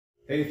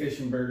Hey Fish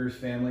and Burgers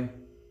family.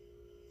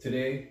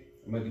 Today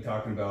I'm going to be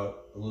talking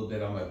about a little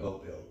bit on my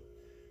boat build,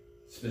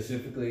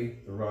 specifically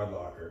the rod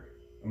locker.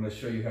 I'm going to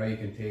show you how you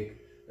can take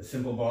a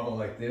simple bottle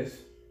like this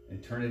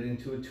and turn it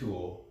into a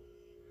tool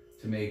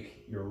to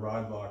make your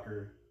rod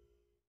locker.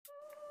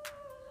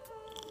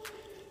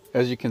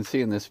 As you can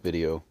see in this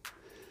video,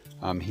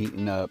 I'm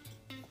heating up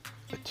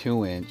a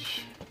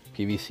 2-inch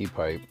PVC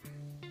pipe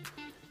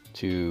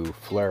to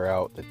flare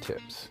out the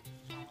tips.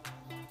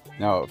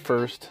 Now at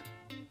first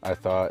I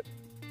thought,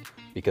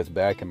 because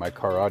back in my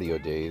car audio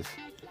days,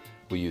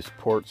 we used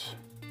ports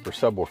for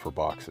subwoofer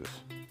boxes,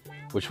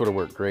 which would have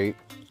worked great,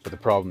 but the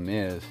problem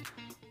is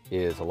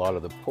a lot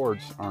of the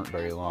ports aren't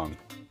very long,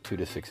 2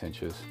 to 6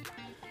 inches,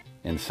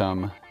 and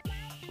some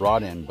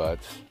rod end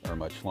butts are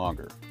much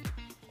longer.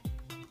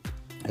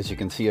 As you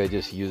can see, I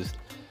just used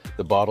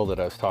the bottle that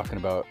I was talking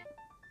about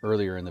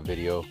earlier in the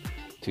video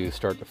to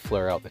start to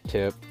flare out the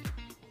tip.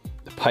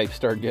 The pipe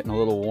started getting a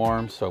little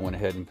warm, so I went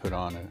ahead and put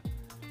on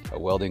a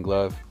welding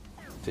glove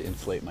to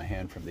insulate my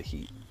hand from the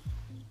heat.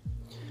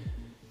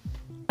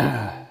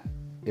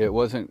 It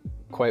wasn't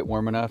quite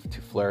warm enough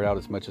to flare it out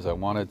as much as I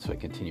wanted, so I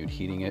continued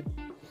heating it.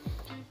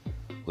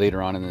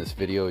 Later on in this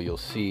video, you'll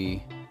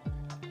see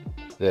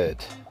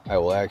that I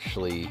will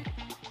actually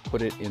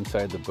put it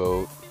inside the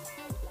boat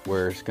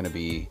where it's going to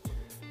be,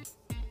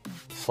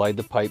 slide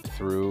the pipe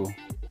through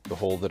the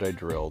hole that I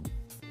drilled,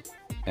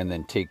 and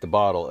then take the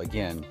bottle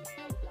again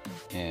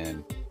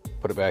and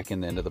put it back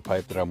in the end of the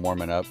pipe that I'm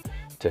warming up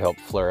to help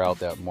flare out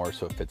that more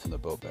so it fits in the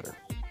boat better.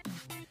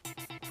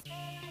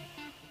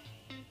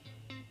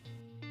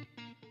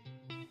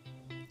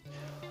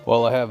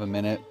 While I have a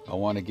minute, I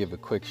want to give a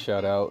quick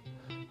shout out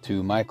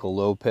to Michael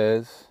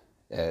Lopez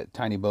at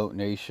Tiny Boat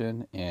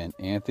Nation and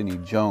Anthony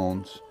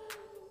Jones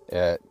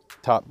at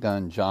Top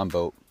Gun John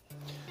Boat.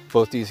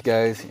 Both these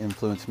guys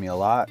influenced me a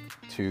lot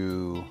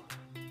to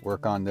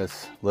work on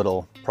this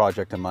little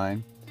project of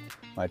mine,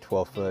 my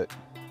 12-foot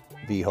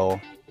V-hull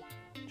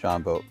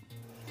John Boat.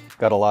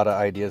 Got a lot of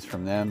ideas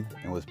from them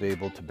and was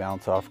able to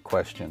bounce off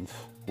questions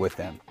with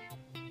them.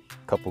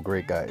 A couple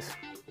great guys.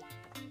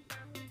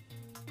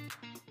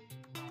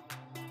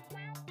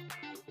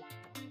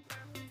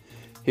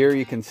 Here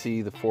you can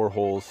see the 4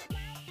 holes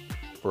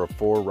for a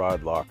 4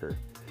 rod locker.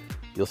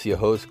 You'll see a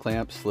hose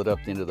clamp slid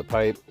up into the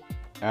pipe.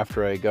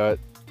 After I got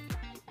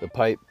the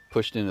pipe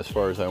pushed in as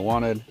far as I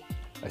wanted,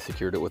 I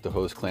secured it with the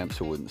hose clamp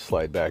so it wouldn't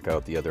slide back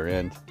out the other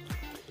end.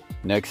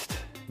 Next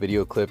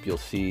video clip, you'll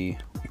see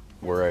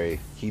where I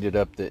heated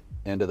up the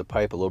end of the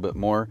pipe a little bit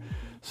more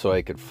so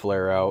I could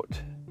flare out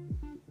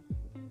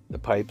the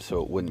pipe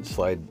so it wouldn't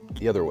slide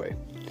the other way.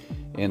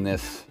 In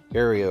this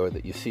area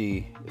that you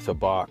see, it's a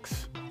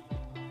box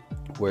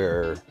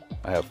where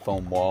I have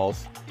foam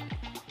walls.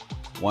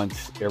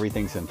 Once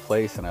everything's in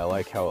place and I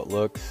like how it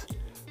looks,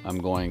 I'm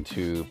going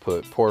to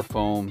put pour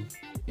foam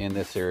in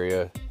this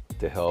area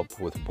to help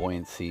with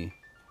buoyancy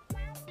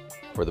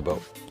for the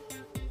boat.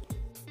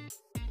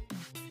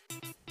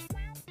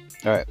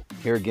 All right,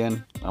 here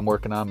again, I'm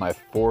working on my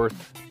 4th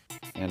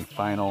and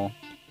final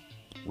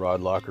rod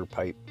locker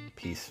pipe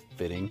piece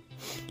fitting.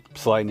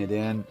 Sliding it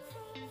in,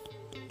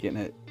 getting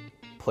it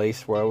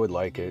placed where I would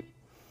like it.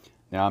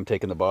 Now I'm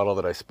taking the bottle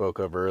that I spoke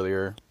of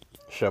earlier,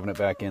 shoving it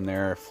back in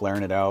there,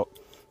 flaring it out,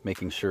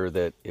 making sure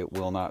that it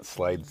will not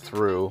slide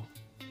through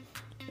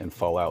and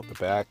fall out the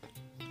back.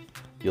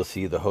 You'll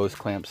see the hose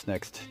clamps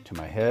next to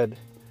my head.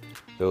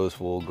 Those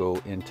will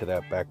go into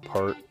that back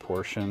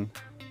portion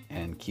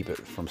and keep it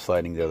from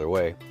sliding the other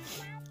way.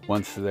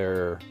 Once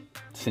they're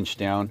cinched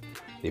down,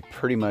 they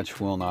pretty much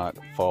will not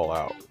fall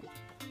out.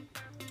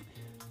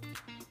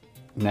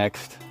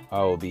 Next,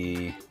 I will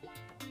be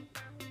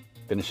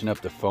finishing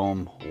up the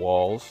foam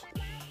walls.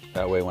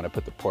 That way when I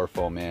put the pour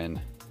foam in,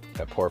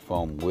 that pour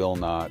foam will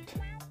not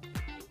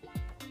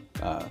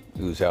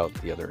ooze out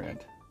the other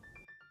end.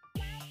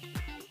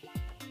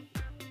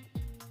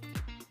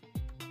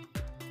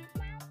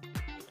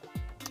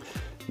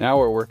 Now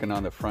we're working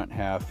on the front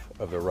half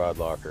of the rod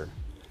locker.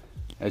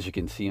 As you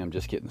can see, I'm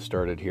just getting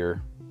started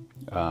here.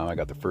 I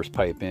got the first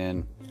pipe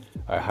in.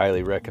 I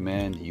highly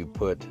recommend you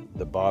put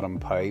the bottom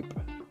pipe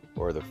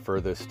or the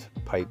furthest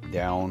pipe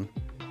down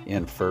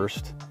in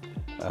first.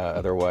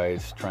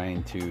 Otherwise,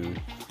 trying to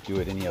do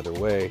it any other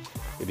way,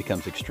 it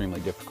becomes extremely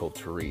difficult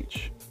to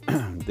reach.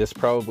 This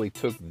probably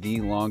took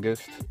the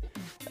longest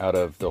out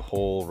of the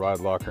whole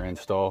rod locker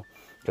install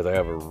because I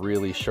have a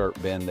really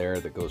sharp bend there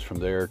that goes from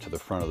there to the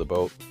front of the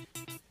boat.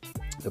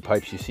 The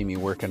pipes you see me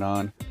working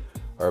on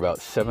are about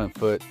 7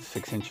 foot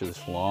 6 inches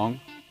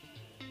long.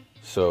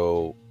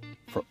 So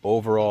for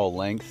overall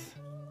length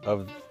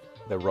of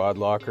the rod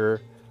locker,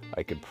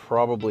 I could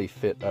probably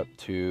fit up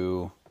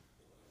to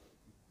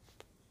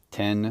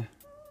 10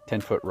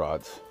 foot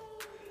rods.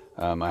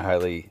 I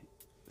highly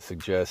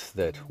suggest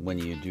that when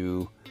you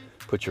do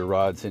put your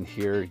rods in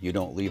here, you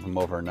don't leave them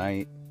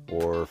overnight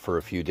or for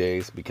a few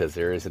days, because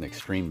there is an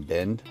extreme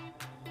bend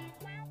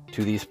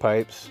to these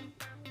pipes,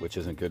 which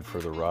isn't good for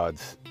the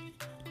rods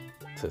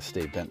to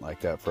stay bent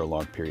like that for a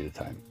long period of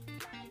time.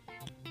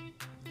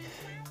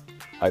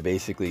 I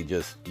basically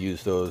just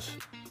use those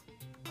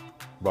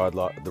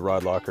the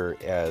rod locker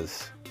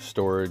as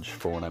storage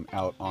for when I'm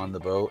out on the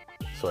boat,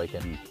 so I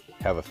can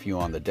have a few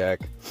on the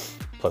deck,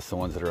 plus the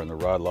ones that are in the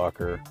rod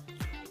locker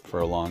for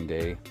a long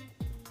day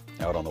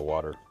out on the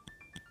water.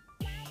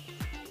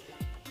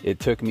 It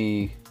took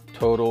me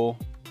total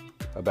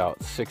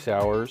about 6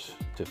 hours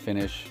to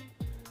finish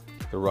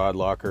the rod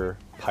locker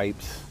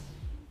pipes,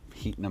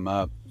 heating them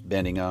up,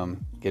 bending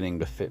them, getting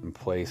to fit in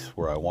place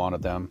where I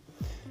wanted them.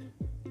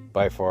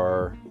 By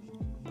far,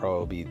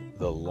 probably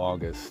the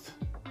longest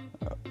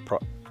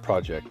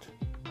project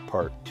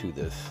part to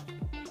this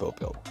boat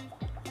build.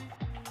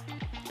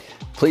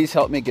 Please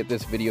help me get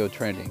this video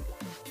trending.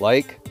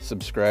 Like,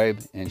 subscribe,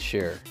 and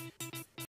share.